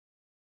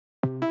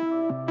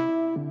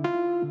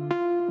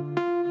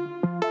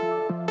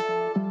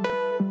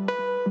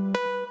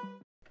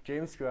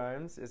James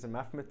Grimes is a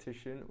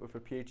mathematician with a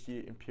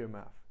PhD in pure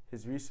math.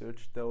 His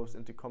research delves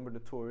into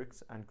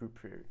combinatorics and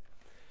group theory.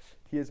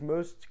 He is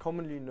most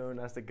commonly known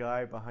as the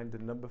guy behind the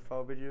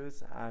Numberphile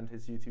videos and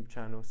his YouTube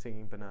channel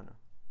Singing Banana.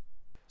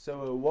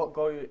 So what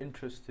got you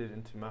interested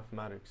into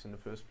mathematics in the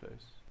first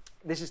place?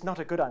 This is not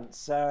a good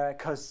answer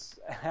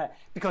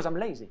because I'm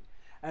lazy.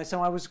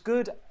 So I was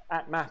good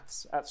at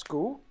maths at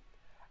school.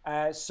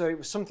 So it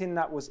was something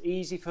that was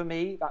easy for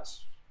me.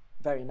 That's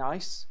very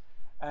nice.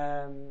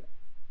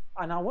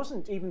 And I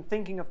wasn't even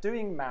thinking of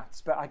doing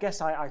maths, but I guess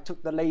I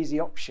took the lazy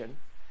option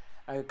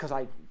because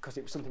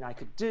it was something I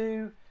could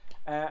do.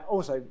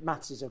 Also,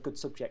 maths is a good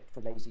subject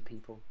for lazy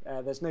people.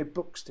 There's no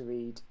books to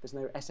read, there's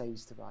no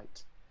essays to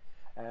write.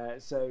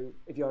 So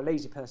if you're a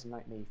lazy person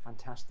like me,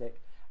 fantastic.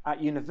 At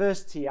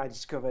university, I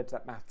discovered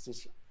that maths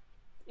is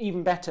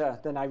even better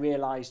than I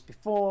realised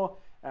before.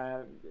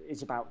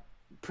 It's about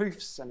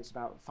proofs and it's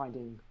about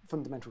finding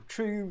fundamental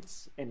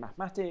truths in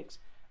mathematics,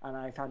 and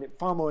I found it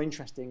far more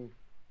interesting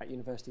at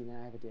university than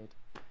I ever did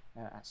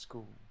at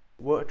school.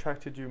 What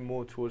attracted you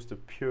more towards the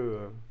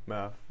pure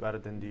math rather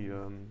than the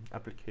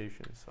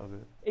applications of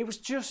it? It was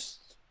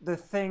just the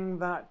thing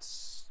that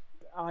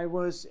I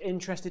was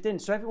interested in.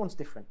 So everyone's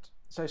different.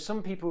 So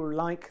some people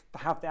like to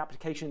have the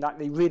application, that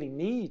they really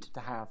need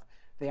to have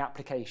the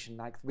application,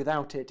 like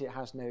without it, it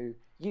has no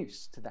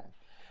use to them.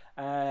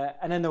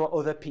 And then there are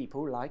other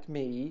people like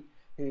me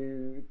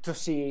who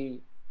just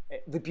see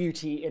the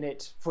beauty in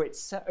it for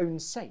its own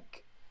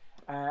sake.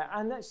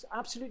 And that's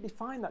absolutely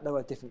fine that there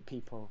are different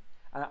people.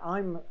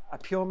 I'm a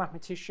pure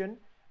mathematician,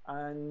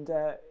 and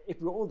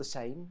if we were all the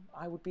same,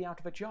 I would be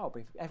out of a job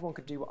if everyone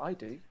could do what I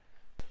do.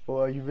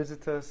 Well, you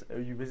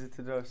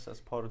visited us as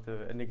part of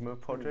the Enigma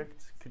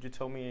project. Could you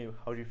tell me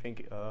how do you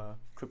think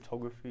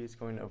cryptography is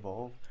going to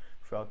evolve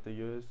throughout the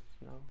years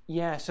now?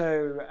 Yeah,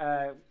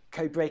 so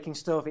code breaking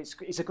stuff,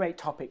 it's a great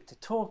topic to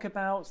talk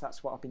about. So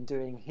that's what I've been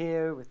doing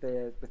here with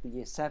the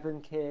Year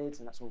 7 kids,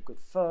 and that's all good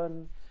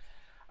fun.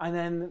 And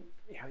then,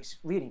 it's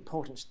really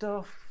important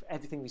stuff.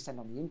 Everything we send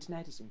on the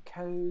internet is in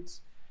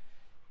codes.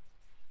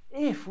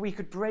 If we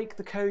could break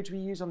the codes we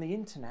use on the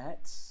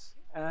internet,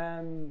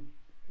 the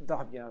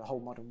whole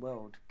modern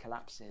world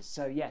collapses.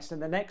 So yes,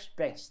 and the next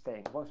best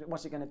thing,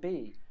 what's it going to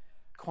be?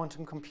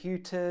 Quantum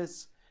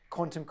computers,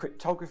 quantum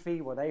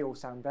cryptography. Well, they all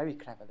sound very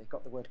clever. They've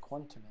got the word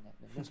quantum in it.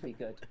 It must be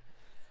good.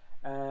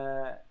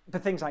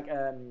 But things like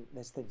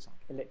there's things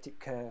like elliptic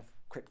curve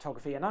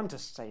cryptography, and I'm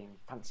just saying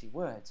fancy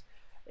words.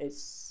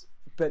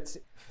 But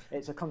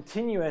it's a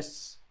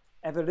continuous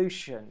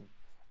evolution.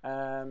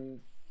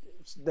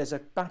 There's a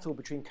battle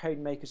between code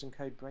makers and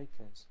code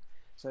breakers.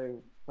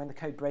 So when the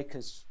code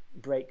breakers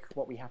break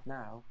what we have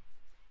now,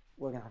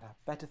 we're going to have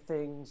better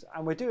things,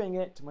 and we're doing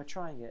it and we're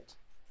trying it.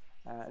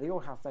 They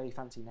all have very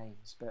fancy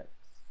names, but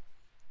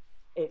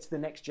it's the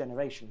next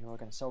generation who are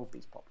going to solve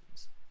these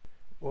problems.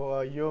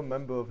 Well, you're a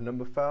member of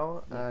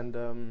Numberphile,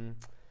 and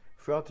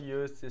throughout the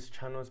years this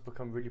channel has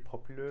become really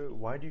popular.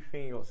 Why do you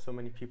think you got so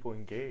many people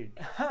engaged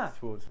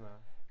towards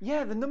that?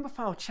 Yeah, the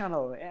Numberphile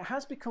channel, it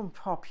has become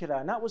popular,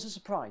 and that was a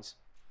surprise.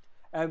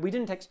 We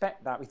didn't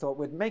expect that. We thought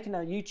we're making a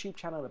YouTube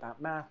channel about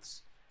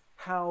maths.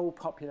 How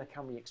popular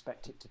can we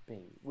expect it to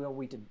be? Well,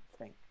 we didn't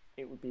think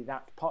it would be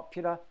that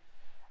popular,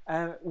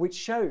 which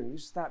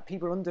shows that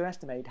people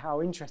underestimate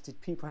how interested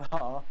people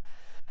are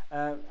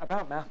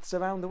about maths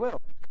around the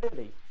world,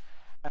 clearly.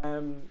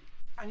 And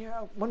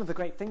one of the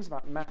great things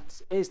about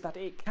maths is that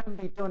it can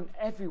be done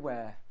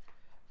everywhere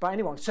by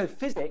anyone. So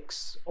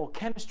physics or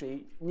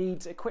chemistry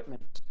needs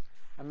equipment,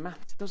 and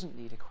maths doesn't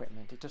need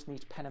equipment. It just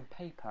needs pen and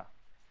paper.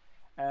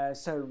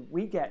 So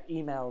we get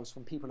emails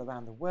from people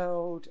around the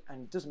world,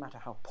 and it doesn't matter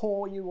how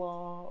poor you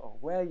are or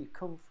where you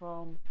come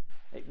from.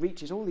 It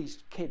reaches all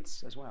these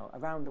kids as well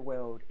around the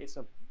world. It's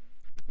a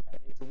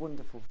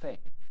wonderful thing.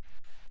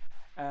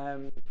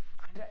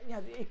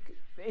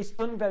 It's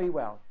done very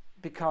well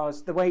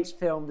because the way it's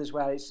filmed as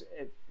well, it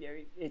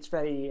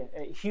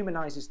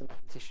humanises the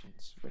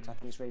mathematicians, which I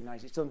think is really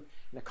nice. It's done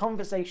in a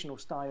conversational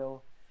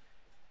style.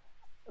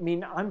 I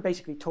mean, I'm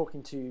basically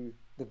talking to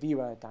the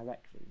viewer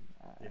directly,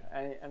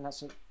 and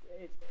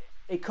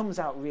it comes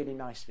out really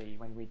nicely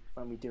when we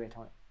do it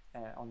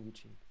on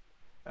YouTube.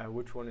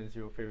 Which one is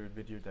your favorite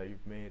video that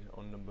you've made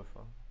on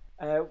Numberphile?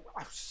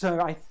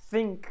 So I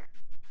think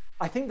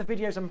the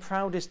videos I'm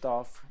proudest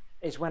of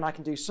is when I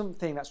can do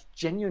something that's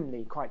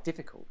genuinely quite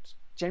difficult,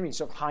 genuinely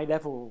sort of high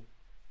level,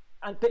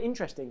 but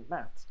interesting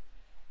maths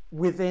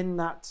within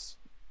that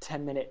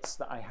 10 minutes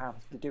that I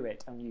have to do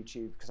it on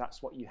YouTube, because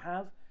that's what you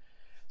have.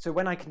 So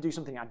when I can do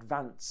something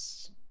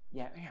advanced,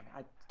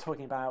 I'm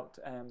talking about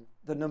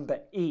the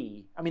number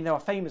e. I mean, there are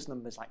famous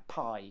numbers like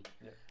pi,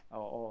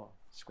 or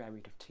square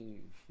root of 2,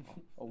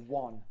 or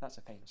 1. That's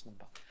a famous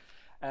number.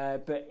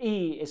 But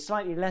e is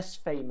slightly less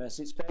famous.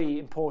 It's very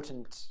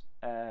important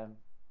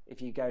if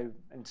you go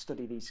and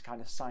study these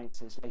kind of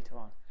sciences later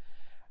on.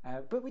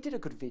 But we did a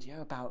good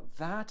video about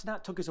that, and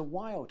that took us a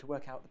while to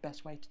work out the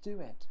best way to do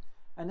it.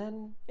 And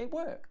then it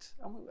worked,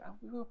 and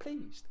we were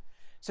pleased.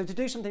 So to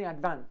do something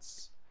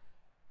advanced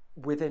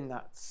within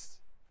that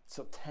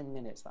sort of 10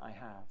 minutes that I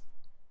have,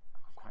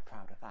 I'm quite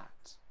proud of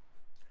that.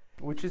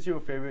 Which is your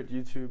favorite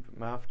YouTube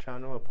math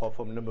channel apart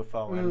from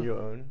Numberphile and your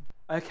own?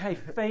 Okay,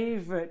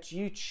 favorite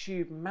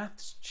YouTube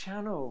maths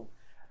channel.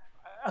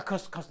 Of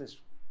course, there's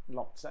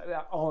lots.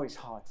 Always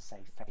hard to say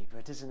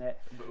favorite, isn't it?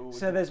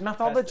 So there's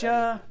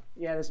Mathologer.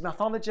 Yeah, there's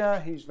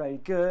Mathologer, who's very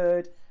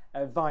good.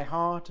 Vi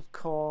Hart, of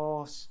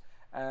course.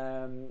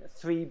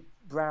 3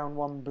 brown,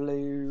 1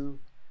 blue.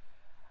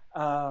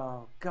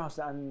 Oh gosh,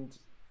 and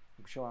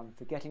I'm sure I'm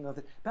forgetting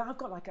others. But I've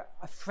got like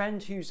a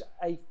friend who's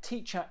a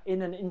teacher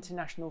in an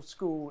international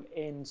school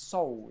in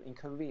Seoul, in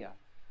Korea.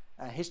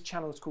 His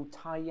channel is called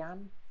Tai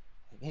Yan.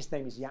 His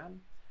name is Yan.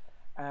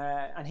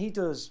 And he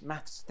does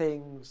maths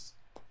things.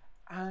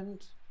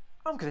 And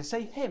I'm going to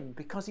say him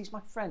because he's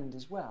my friend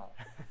as well.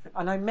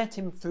 And I met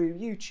him through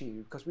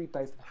YouTube because we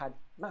both had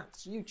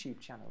maths YouTube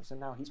channels, and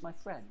now he's my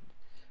friend.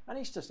 And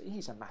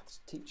he's a maths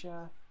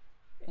teacher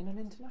in an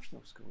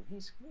international school.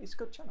 He's a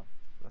good channel.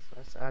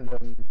 That's nice. And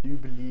do you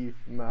believe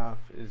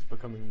math is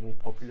becoming more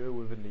popular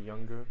within the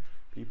younger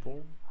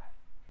people?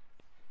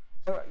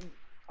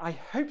 I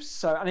hope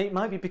so. And it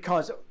might be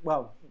because,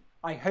 well,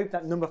 I hope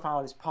that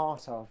Numberphile is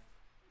part of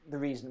the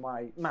reason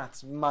why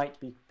maths might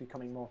be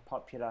becoming more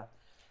popular.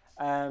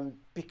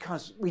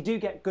 Because we do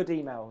get good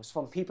emails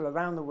from people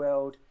around the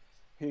world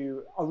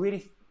who are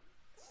really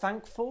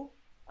thankful,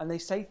 and they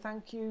say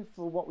thank you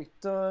for what we've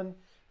done.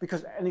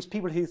 And it's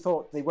people who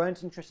thought they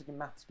weren't interested in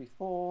maths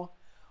before,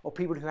 or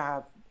people who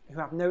have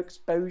no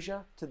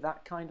exposure to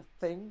that kind of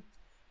thing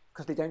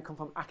because they don't come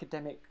from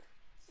academic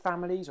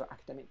families or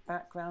academic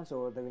backgrounds,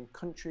 or they're in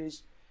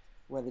countries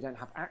where they don't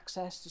have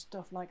access to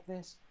stuff like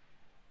this.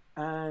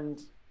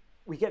 And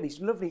we get these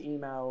lovely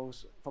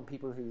emails from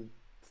people who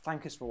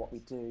thank us for what we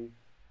do.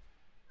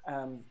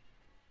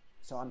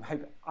 So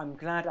I'm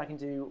glad I can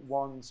do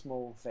one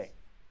small thing.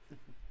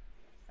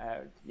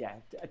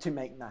 To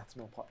make maths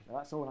more popular.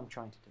 That's all I'm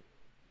trying to do.